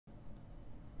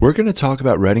We're going to talk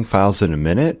about writing files in a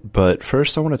minute, but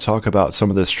first I want to talk about some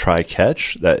of this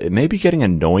try-catch that it may be getting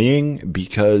annoying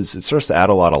because it starts to add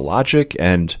a lot of logic,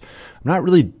 and I'm not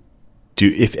really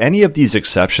if any of these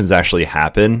exceptions actually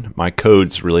happen, my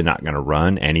code's really not going to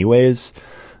run anyways.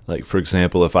 Like, for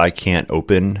example, if I can't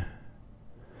open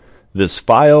this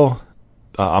file,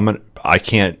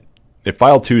 if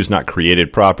file 2 is not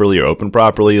created properly or opened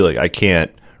properly, like I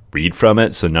can't read from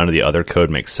it, so none of the other code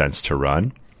makes sense to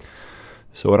run.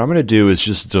 So what I'm going to do is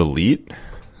just delete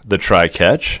the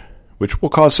try-catch, which will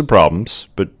cause some problems,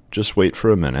 but just wait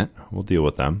for a minute. We'll deal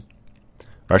with them.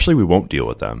 Or actually, we won't deal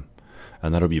with them,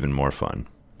 and that'll be even more fun.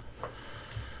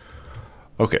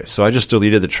 Okay, so I just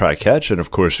deleted the try-catch, and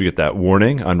of course we get that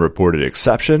warning, unreported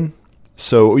exception.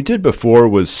 So what we did before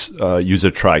was use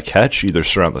a try-catch, either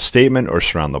surround the statement or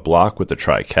surround the block with the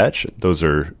try-catch. Those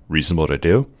are reasonable to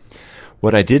do.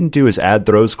 What I didn't do is add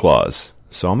throws clause.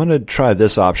 So I'm going to try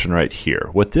this option right here.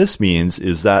 What this means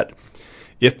is that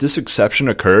if this exception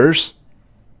occurs,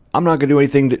 I'm not going to do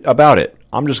anything about it.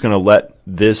 I'm just going to let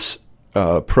this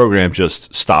program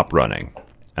just stop running.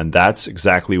 And that's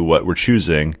exactly what we're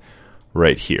choosing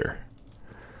right here.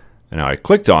 And now I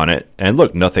clicked on it, and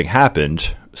look, nothing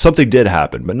happened. Something did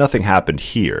happen, but nothing happened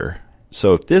here.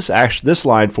 So if this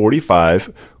line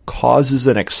 45 causes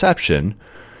an exception,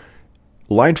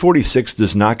 line 46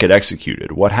 does not get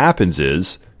executed. What happens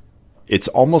is it's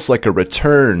almost like a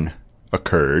return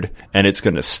occurred, and it's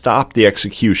going to stop the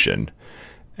execution.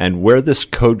 And where this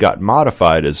code got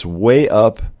modified is way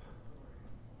up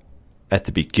at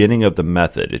the beginning of the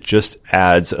method. It just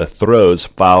adds a throws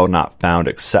file not found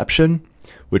exception,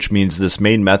 which means this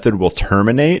main method will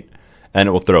terminate, and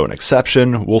it will throw an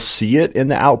exception. We'll see it in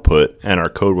the output, and our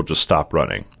code will just stop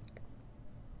running.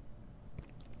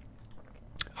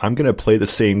 I'm going to play the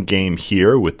same game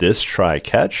here with this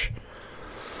try-catch.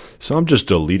 So I'm just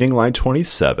deleting line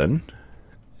 27,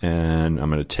 and I'm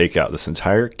going to take out this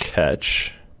entire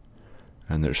catch.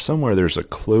 And there's a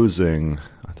closing.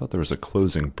 I thought there was a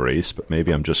closing brace, but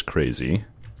maybe I'm just crazy.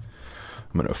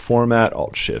 I'm going to format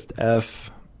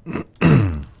Alt-Shift-F.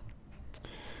 All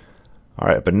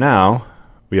right, but now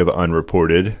we have an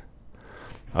unreported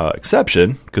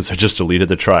exception because I just deleted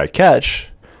the try-catch.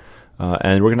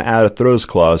 And we're going to add a throws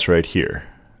clause right here.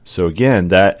 So again,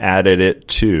 that added it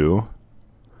to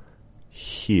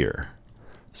here.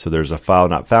 So there's a file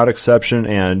not found exception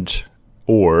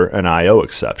or an IO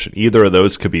exception. Either of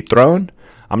those could be thrown.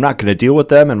 I'm not going to deal with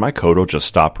them, and my code will just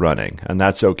stop running. And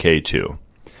that's okay too.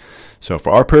 So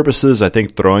for our purposes, I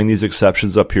think throwing these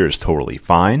exceptions up here is totally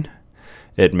fine.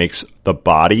 It makes the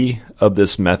body of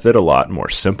this method a lot more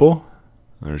simple.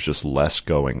 There's just less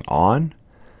going on.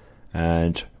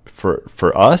 And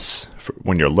for us,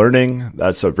 when you're learning,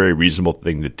 that's a very reasonable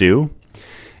thing to do.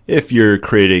 If you're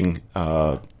creating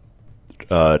an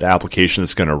application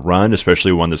that's going to run,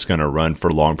 especially one that's going to run for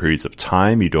long periods of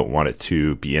time, you don't want it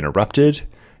to be interrupted.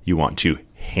 You want to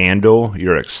handle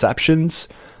your exceptions.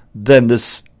 Then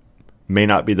this may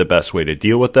not be the best way to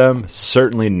deal with them.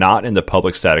 Certainly not in the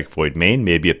public static void main.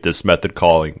 Maybe if this method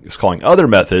is calling other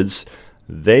methods,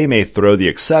 they may throw the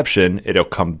exception. It'll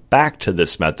come back to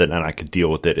this method, and I could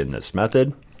deal with it in this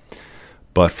method.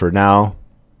 But for now,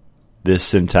 this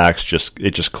syntax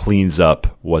just cleans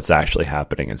up what's actually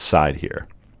happening inside here.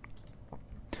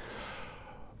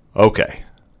 Okay,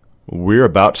 we're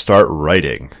about to start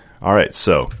writing. All right,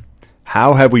 so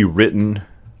how have we written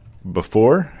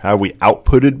before? How have we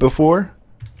outputted before?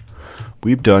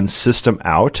 We've done system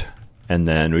out, and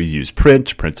then we use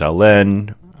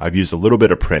println. I've used a little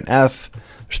bit of printf.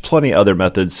 There's plenty of other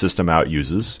methods system out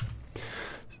uses.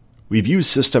 We've used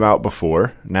system out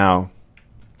before. Now,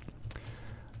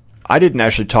 I didn't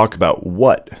actually talk about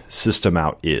what system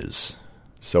out is.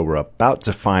 So we're about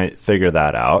to figure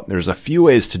that out. There's a few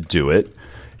ways to do it.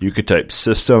 You could type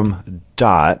system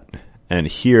dot, and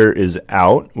here is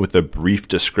out with a brief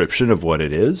description of what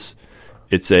it is.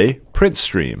 It's a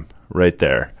PrintStream right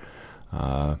there.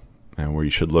 And where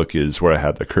you should look is where I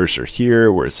have the cursor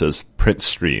here, where it says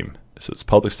PrintStream. So it's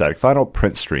public static final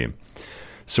PrintStream.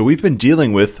 So we've been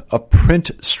dealing with a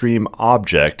PrintStream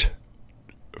object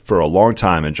for a long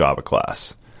time in Java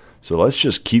class. So let's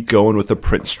just keep going with the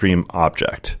PrintStream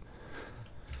object.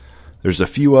 There's a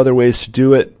few other ways to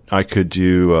do it. I could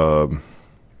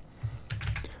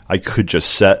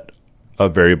just set a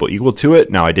variable equal to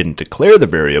it. Now I didn't declare the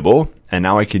variable, and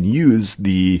now I can use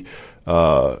the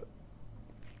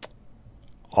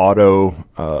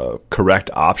auto correct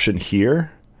option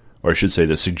here, or I should say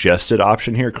the suggested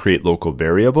option here, create local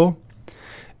variable,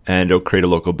 and it'll create a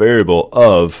local variable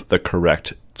of the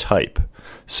correct type.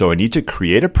 So I need to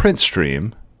create a print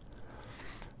stream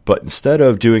But instead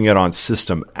of doing it on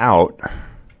system out,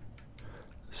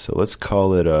 so let's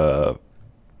call it a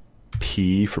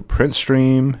P for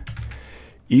PrintStream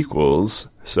equals,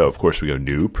 so of course we go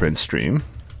new PrintStream.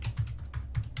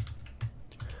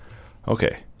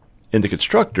 Okay, in the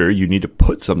constructor you need to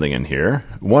put something in here.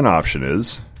 One option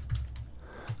is,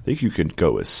 I think you can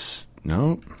go with,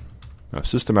 no,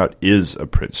 system out is a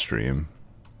PrintStream.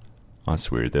 Oh,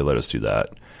 that's weird, they let us do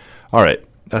that. Alright,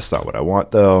 that's not what I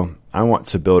want though. I want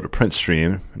to build a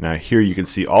PrintStream. Now here you can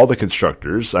see all the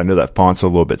constructors. I know that font's a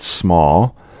little bit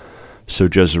small, so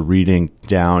just reading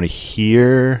down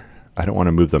here, I don't want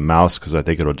to move the mouse because I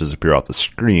think it'll disappear off the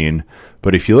screen,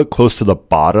 but if you look close to the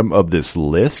bottom of this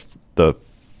list, the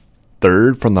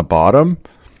third from the bottom,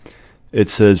 it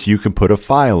says you can put a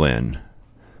file in.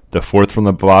 The fourth from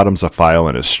the bottom is a file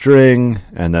in a string,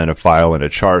 and then a file in a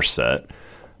char set.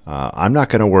 I'm not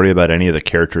going to worry about any of the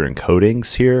character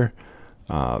encodings here.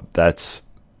 That's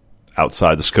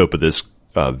outside the scope of this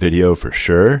video for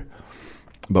sure.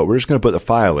 But we're just going to put the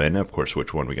file in. Of course,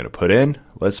 which one are we going to put in?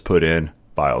 Let's put in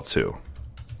file 2.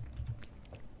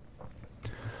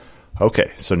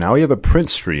 Okay, so now we have a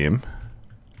PrintStream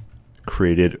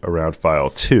created around file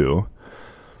 2.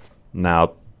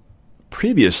 Now,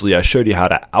 previously I showed you how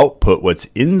to output what's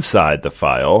inside the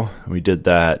file. We did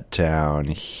that down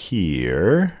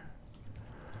here.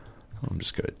 I'm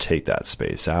just going to take that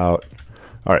space out.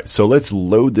 All right, so let's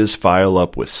load this file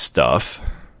up with stuff.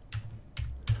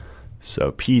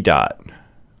 So p dot.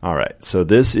 All right, so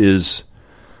this is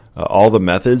all the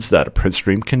methods that a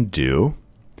PrintStream can do.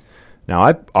 Now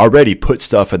I already put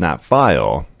stuff in that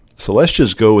file, so let's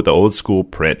just go with the old school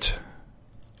print.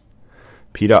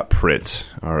 P dot print.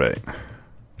 All right,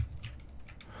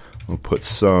 we'll put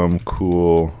some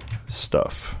cool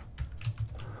stuff.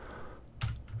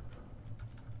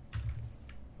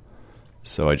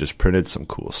 So I just printed some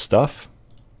cool stuff.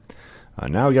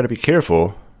 Now we got to be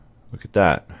careful. Look at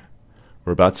that.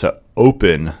 We're about to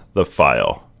open the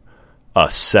file a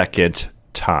second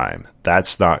time.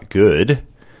 That's not good.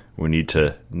 We need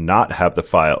to not have the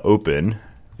file open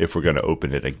if we're going to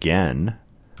open it again.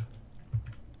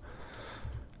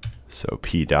 So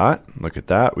p dot, look at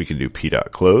that. We can do p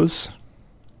dot close.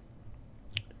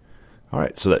 All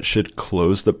right, so that should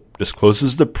close this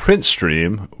closes the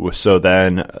PrintStream, so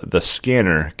then the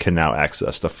scanner can now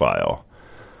access the file.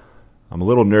 I'm a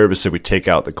little nervous if we take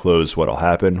out the close, what'll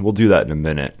happen. We'll do that in a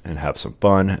minute and have some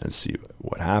fun and see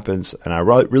what happens. And I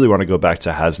really want to go back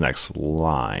to has next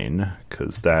line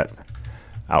because that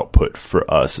output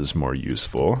for us is more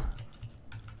useful.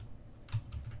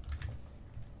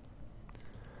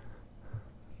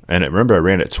 And remember, I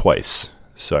ran it twice,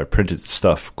 so I printed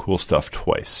stuff, cool stuff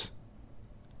twice.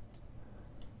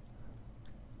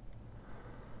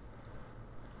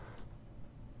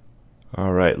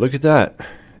 All right, look at that.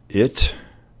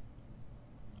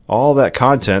 All that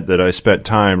content that I spent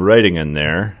time writing in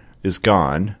there is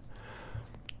gone.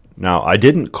 Now, I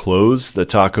didn't close the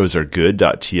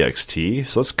tacosargood.txt,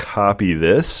 so let's copy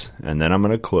this, and then I'm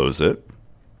going to close it.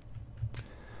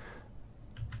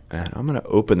 And I'm going to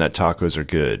open that tacos are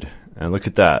good. And look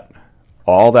at that.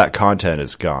 All that content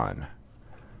is gone.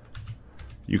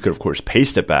 You could, of course,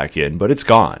 paste it back in, but it's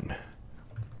gone.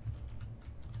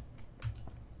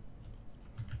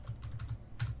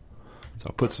 So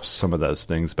I'll put some of those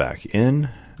things back in.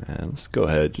 And let's go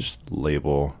ahead, just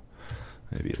label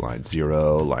maybe line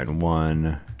 0, line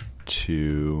 1,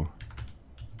 2,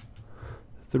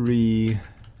 3,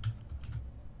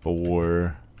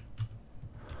 4,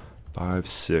 5,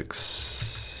 6,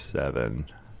 7.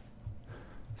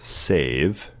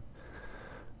 Save.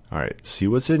 All right, see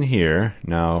what's in here.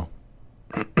 Now,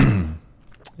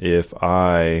 if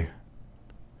I'm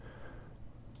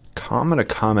going to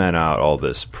comment out all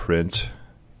this print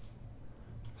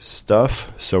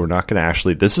stuff, so we're not going to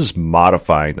actually, this is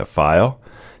modifying the file.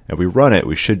 If we run it,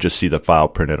 we should just see the file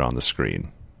printed on the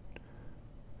screen.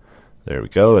 There we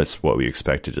go, it's what we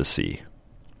expected to see.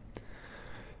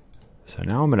 So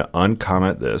now I'm going to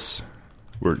uncomment this,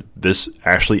 where this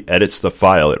actually edits the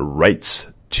file. It writes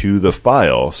to the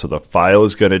file, so the file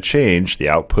is going to change. The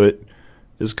output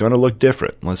is going to look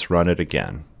different. Let's run it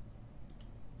again.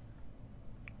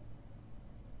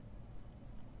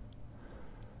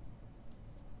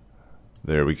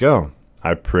 There we go.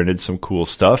 I printed some cool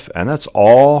stuff, and that's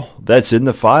all that's in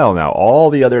the file now. All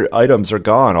the other items are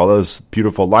gone. All those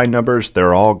beautiful line numbers,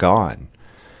 they're all gone.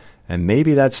 And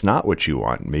maybe that's not what you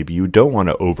want. Maybe you don't want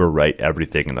to overwrite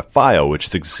everything in the file, which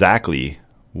is exactly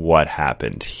what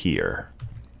happened here.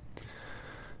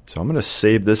 So I'm going to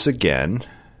save this again.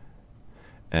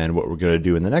 And what we're going to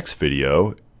do in the next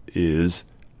video is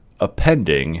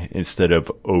appending instead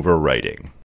of overwriting.